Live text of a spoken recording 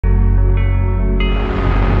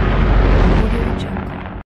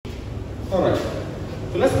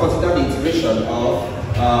substitution of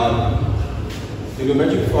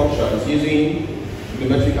trigonometric functions using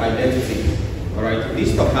trigonometric identity. Alright,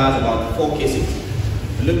 this talk has about 4 cases.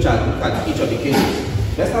 Look at each of the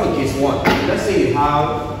cases. Let's start with case 1. Let's say you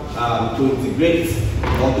have to integrate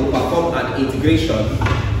or to perform an integration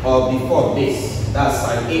of the form this. That's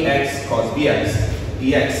sin8x cos bx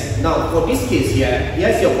dx. Now, for this case here,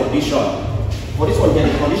 here's your condition. For this one here,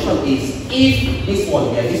 the condition is if this one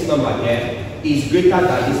here, this number here, is greater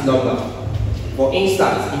than this number. For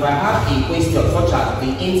instance, if I have a question such as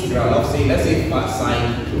the integral of, say, let's say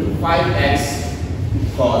sin5x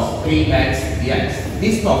cos3x dx.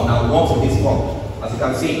 This term now works with this form. As you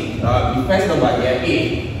can see, the first number here, a,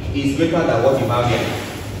 is greater than what you have here.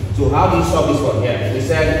 So how do you solve this one here? We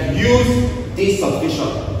said use this substitution.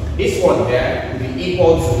 This one here will be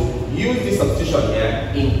equal to use this substitution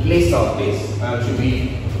here in place of this. Should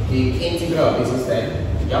be the integral of this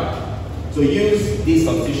instead. Yep. So use this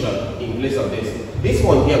substitution in place of this. This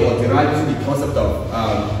one here was derived to the concept of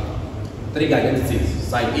trig identities,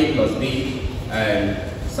 sin A plus B and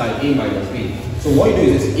sin A minus B. So what you do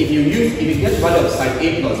is if you get the value of sin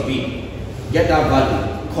A plus B, get that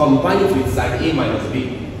value, combine it with sin A minus B,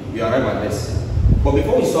 we arrive at this. But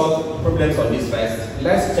before we solve problems on this first,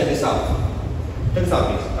 let's check this out. Check this out,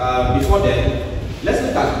 please. Before then, let's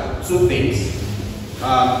look at 2 things.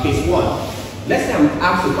 Case 1. Let's say I'm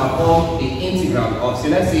asked to perform the integral of, so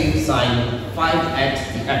let's say sin5x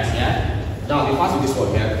dx here. Now, we pass with this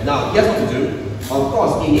one here. Now, here's what to do. Of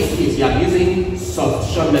course, in this case, you are using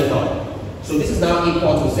substitution method. So this is now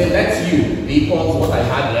equal to, say, let u be equal to what I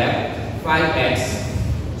had there,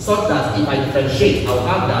 5x, such that if I differentiate, I'll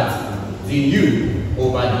have that the u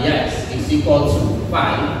over the x is equal to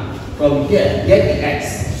 5. From here, get the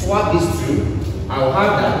x, swap these two, I'll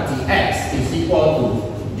have that the x is equal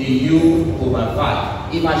to the u over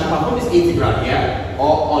 5. If I should perform this integral here,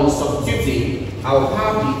 or on substituting, I'll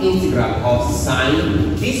have the integral of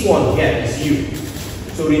sine, this one here is u.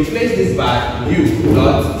 So replace this by u,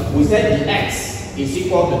 but we said the x is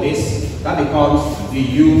equal to this, that becomes the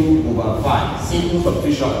u over 5. Simple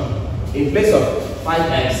substitution. In place of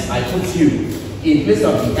 5x, I put u. In place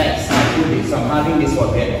of the x, I put this. So I'm having this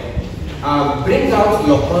one here. Bring out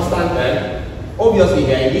your constant term. Obviously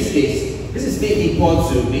here, in this case, this is still equal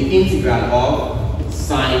to the integral of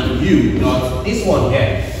sine u dot this one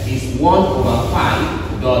here is 1 over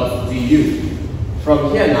 5 dot du.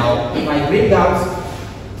 From here now, if I bring out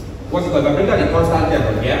what's it called? If I bring out the constant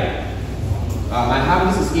term from here, I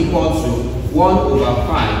have this is equal to 1 over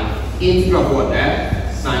 5 integral of what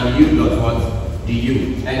there? Sine u dot what? Du.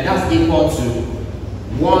 And that's equal to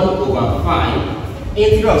 1 over 5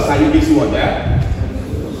 integral of sine u gives you what there?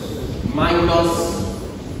 Minus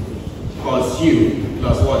cos u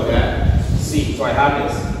plus what there? C. So I have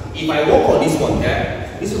this. If I work on this one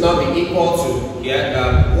there, this will now be equal to here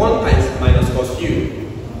 1 times minus cos u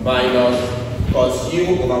minus cos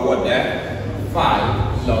u over what there?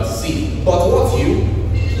 5 plus c. But what u?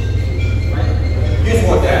 Use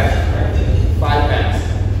what there?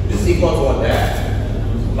 5x. This is equal to what there?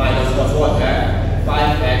 Minus cos what there?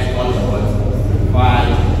 5x plus what?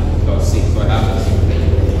 5 plus c. So I have this.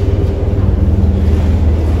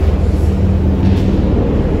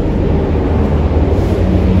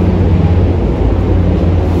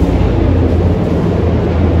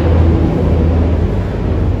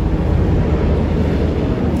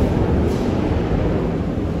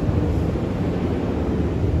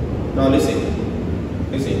 Now listen.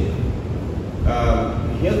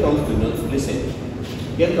 Here comes the notes. Listen.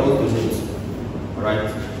 Here comes the notes.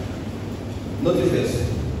 Alright. Notice this.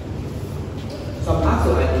 So I'm asked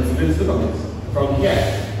to integrate. Look at this. From here,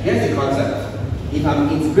 here's the concept. If I'm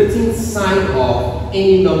integrating sine of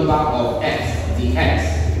any number of x,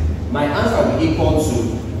 dx, my answer will be equal to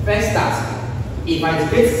first task. If I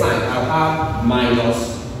integrate sine, I'll have minus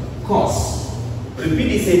cos. Repeat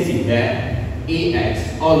the same thing there.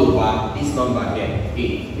 Ax all over this number here, a.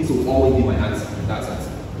 This will always be my answer. That's it.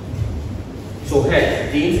 So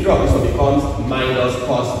hence, the integral of this one becomes minus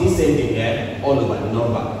cos, this same thing here, all over the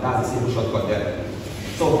number. That's a simple shortcut there.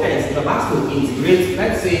 So hence, if I'm asked to integrate,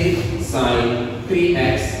 let's say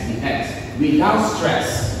sin3x dx, without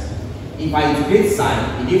stress, if I integrate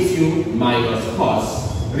sine, it gives you minus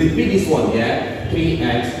cos. Repeat this one here,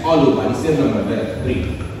 3x all over the same number there,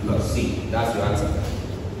 3 plus c. That's your answer.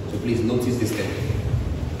 So please notice this thing.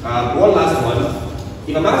 One last one.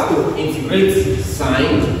 If I'm asked to integrate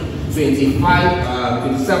sine 27x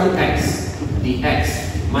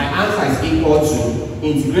dx, my answer is equal to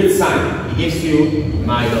integrate sine. It gives you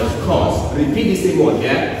minus cos. Repeat the same one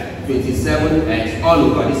here. 27x all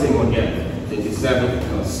over the same one here. 27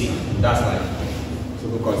 plus c. That's right.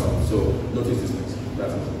 simple concept. So notice this place.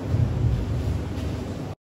 That's it.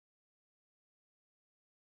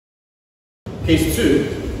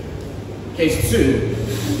 Case 2.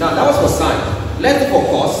 Now that was for sine. Let's do for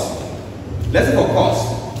cos.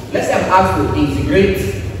 Let's say I'm asked to integrate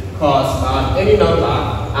cos any number.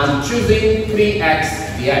 I'm choosing 3x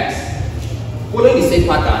dx. Following the same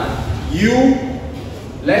pattern,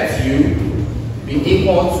 let u be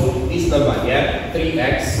equal to this number here,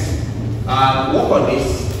 3x. Work on this.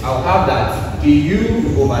 I'll have that du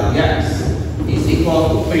over dx is equal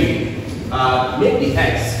to 3. Make the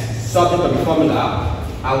x subject of the formula.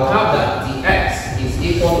 I will have that the x is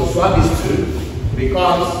equal to swap these two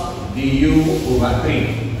becomes du over 3.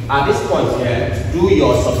 At this point here, do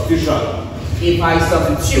your substitution. If I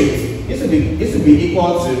substitute, this will be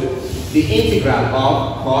equal to the integral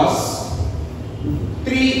of cos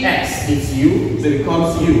 3x is u, so it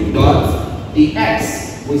becomes u dot the x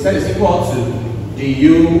we said is equal to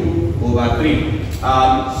du over 3.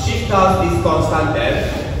 Shift out this constant there.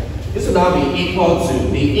 This will now be equal to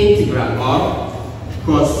the integral of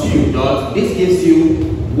cos u dot, this gives you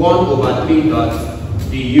 1 over 3 dot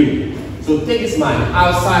du. So take this line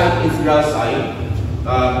outside integral sign.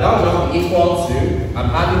 That will now be equal to, I'm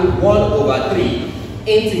adding 1 over 3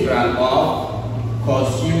 integral of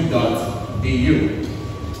cos u dot du.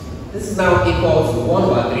 This is now equal to 1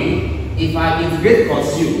 over 3. If I integrate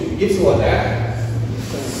cos u, it gives you what there?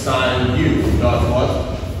 Sin u dot what?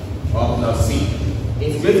 Or plus c.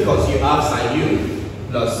 Integrate cos u out sin u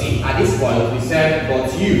plus c. At this point, we said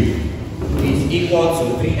but u is equal to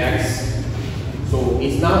 3x. So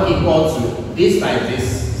it's now equal to this times this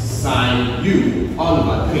sin u all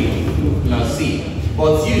over 3 plus c.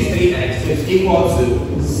 But u is 3x, so it's equal to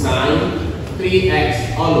sin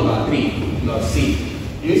 3x all over 3 plus c.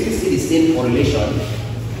 You still see the same correlation.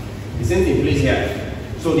 The same thing plays here.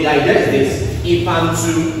 So the idea is this: if I'm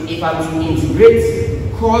to integrate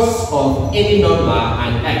cos of any number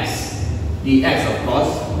and x, the x of cos,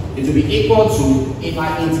 it will be equal to, if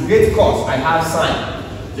I integrate cos, I have sine.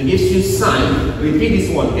 So it gives you sine, repeat this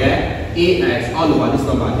one here, ax all over this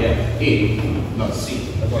number here, a plus c.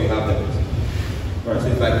 That's what you have there. Alright, so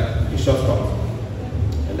it's like a shortcut.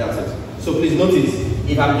 And that's it. So please notice,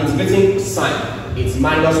 if I'm integrating sine, it's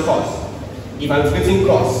minus cos. If I'm integrating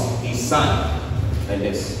cos, it's sine. And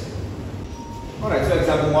this. Alright, so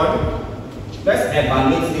example 1. Let's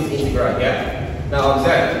evaluate this integral here. Now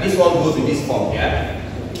observe, this one goes in this form here.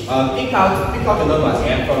 Pick out the numbers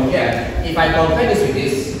here. From here, if I compare this with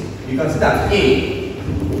this, you can see that a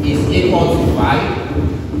is equal to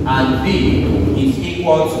 5 and b is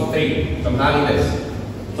equal to 3. So I'm having this.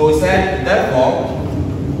 So we said, therefore,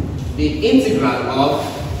 the integral of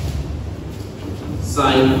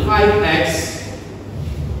sin5x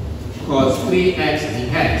cos3x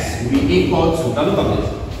dx will be equal to, now look at this,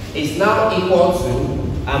 it's now equal to,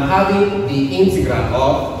 I'm having the integral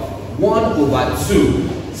of 1 over 2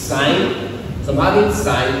 sine, so I'm having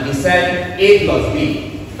sine, we said a plus b,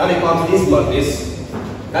 that becomes this plus this,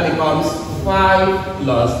 that becomes 5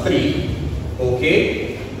 plus 3,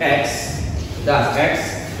 okay, x, that's x,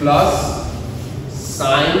 plus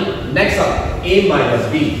sine, next up, a minus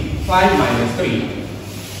b, 5 minus 3,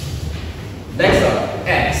 next up,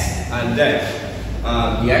 x, and then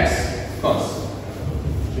dx cos.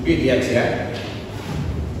 Should be dx here.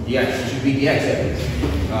 Dx, it should be dx here.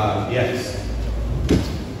 Dx.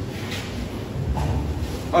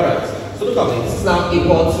 Alright, so look at this. This is now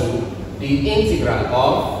equal to the integral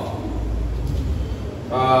of,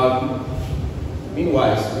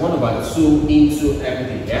 meanwhile, 1 over 2 into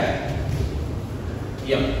everything here.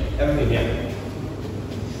 Yeah, everything here.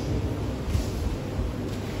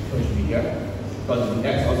 So it should be here. Because the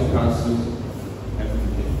x also cancels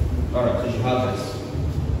everything. Alright, so you have this.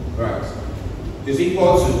 Right. This is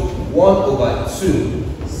equal to 1 over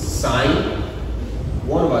 2 sine.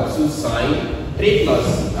 1 over 2 sine. 3 plus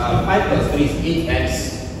 5 plus 3 is 8x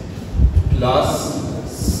plus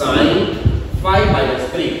sine 5 minus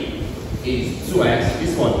 3 is 2x.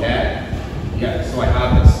 This one here. Yeah, so I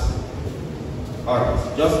have this.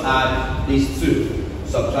 Alright, just add these two.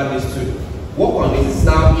 Subtract these two. Work on this is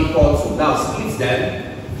now equal to, now split them,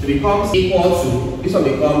 so it becomes equal to, this one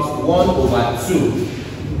becomes 1 over 2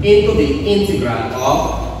 into the integral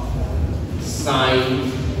of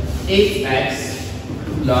sine 8x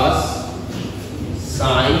plus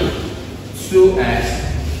sine 2x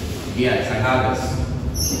dx. I have this.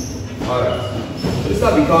 Alright. So this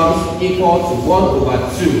now becomes equal to 1 over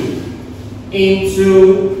 2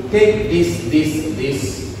 into, take this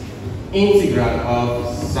integral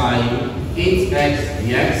of sine 8x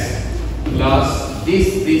dx plus this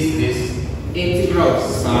integral of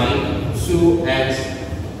sine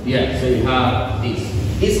 2x. Yeah, so you have this.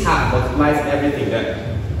 This half multiplies everything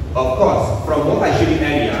there. Of course, from what I showed you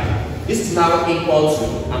earlier, this is now equal to,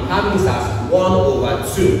 I'm having this as 1 over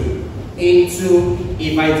 2 into,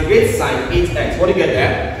 if I integrate sine 8x, what do you get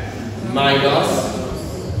there? Minus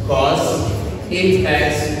cos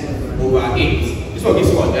 8x over 8. This one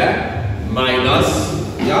gives what there? Minus,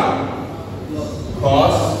 yeah,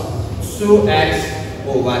 cos 2x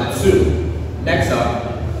over 2. Next up,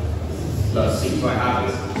 plus 6. So I have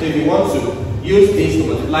this. So if you want to use this to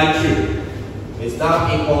multiply through, it's now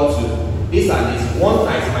equal to this and this. 1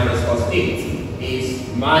 times minus cos 8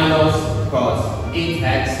 is minus cos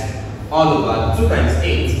 8x all over 2 times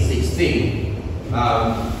 8, 16,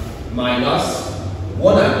 minus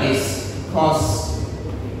 1 and this cos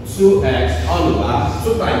 2x all over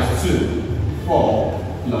 2 times 2, 4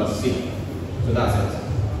 plus 6. So that's it.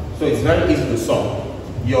 So it's very easy to solve.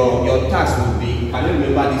 Your task would be, can you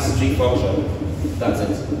remember this string function? That's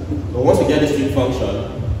it. So once you get this string function,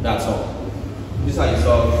 that's all. This is how you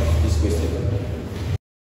solve this question.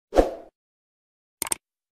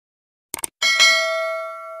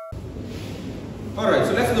 Alright,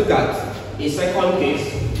 so let's look at a second case.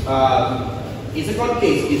 A second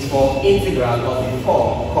case is for integral of the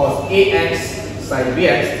form cos ax sin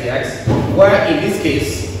bx dx, where in this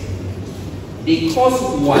case, the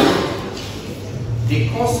cos1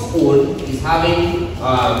 is having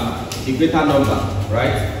the greater number,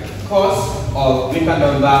 right? Cos of greater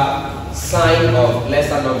number, sine of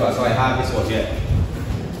lesser number. So I have this one here.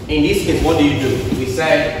 In this case, what do? We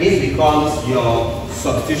said this becomes your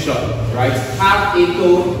substitution, right? Half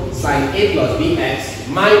into sine a plus bx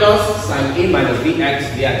minus sine a minus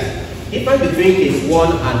bx dx. Difference between case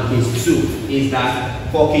 1 and case 2 is that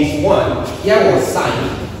for case 1, here was sine,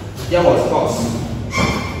 here was cos.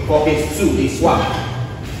 For case 2, they swap.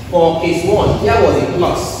 For case 1, here was a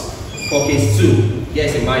plus. For case 2, here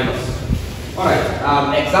is a minus. Alright,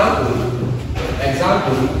 example,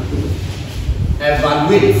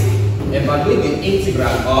 evaluate the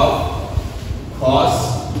integral of cos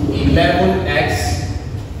 11x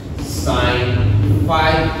sin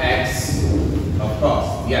 5x of cos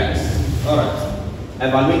dx. Alright,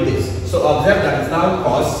 evaluate this. So observe that it's now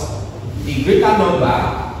cos, the greater number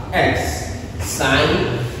x,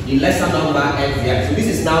 sine, the lesser number x dx. So this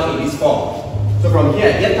is now in this form. So from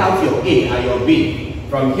here, get out your a and your b.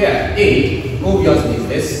 From here, a obviously is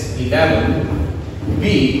this 11, b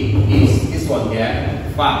is this one here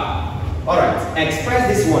 5. Alright, express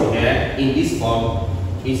this one here in this form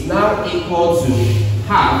is now equal to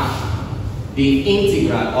half the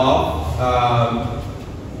integral of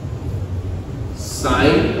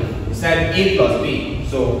sine, we said a plus b.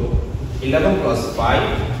 So 11 plus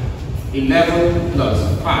 5, 11 plus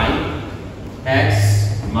 5 x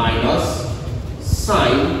minus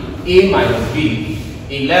sine a minus b.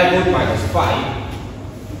 11 minus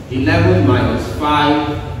 5, 11 minus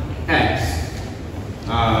 5x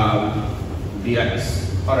dx.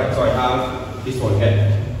 Alright, so I have this one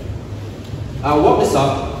here. I'll work this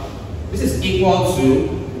up. This is equal to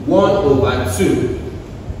 1 over 2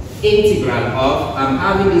 integral of, I'm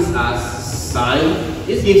having this as sine.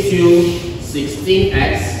 This gives you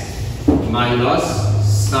 16x minus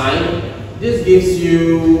sine. This gives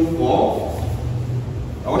you 4.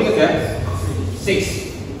 What do you get there? 6.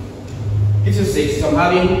 Gives you 6. So I'm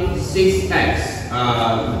having 6x.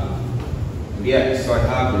 Yeah, so I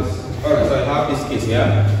have this. Alright, so I have this case here.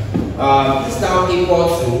 This is now equal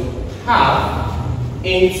to half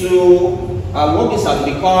into what this has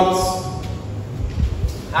becomes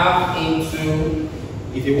half into,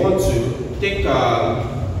 if you want to take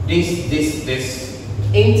this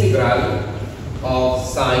integral of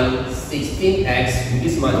sine 16x with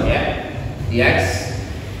this man here, dx,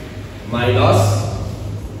 minus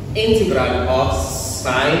integral of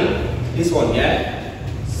sine, this one here,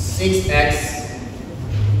 6x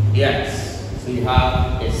dx. So you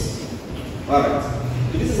have this. Alright.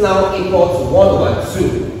 So this is now equal to 1 over 2.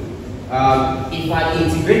 If I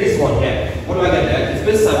integrate this one here, what do I get there? It's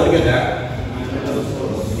this side, what do you get there?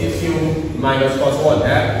 Gives you minus cos 1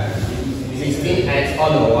 there. 16x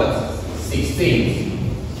all over what? 16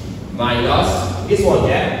 minus this one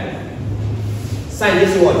there. Sine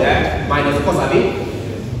this one there, minus cos of it.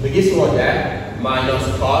 So this one there, minus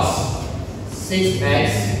cos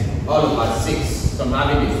 6x all over 6. So I'm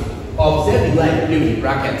having this. Observe the line play with the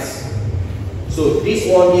brackets. So this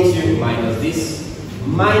one gives you minus this,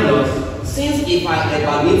 minus, since if I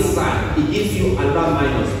evaluate sine, it gives you another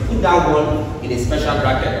minus. Put that one in a special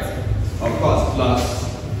bracket. Of course, plus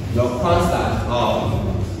your constant of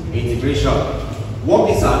integration. Work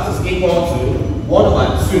this out is equal to 1 over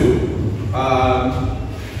 2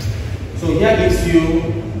 So here gives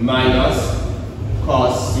you minus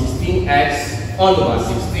cos 16x all over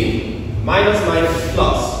 16. Minus minus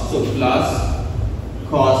plus. So plus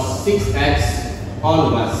cos 6x all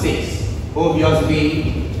over 6.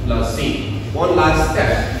 Obviously plus c. One last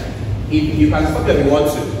step. If you can stop if you want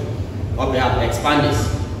to. Or perhaps expand this.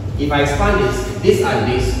 If I expand this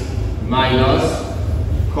and this minus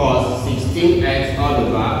cos 16x all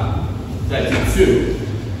over 32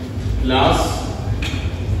 plus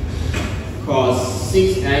cos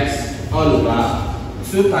 6x all over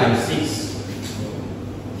 2 times 6,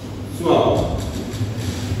 12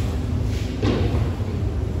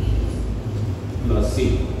 plus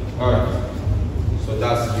c. Alright, so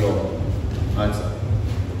that's your answer.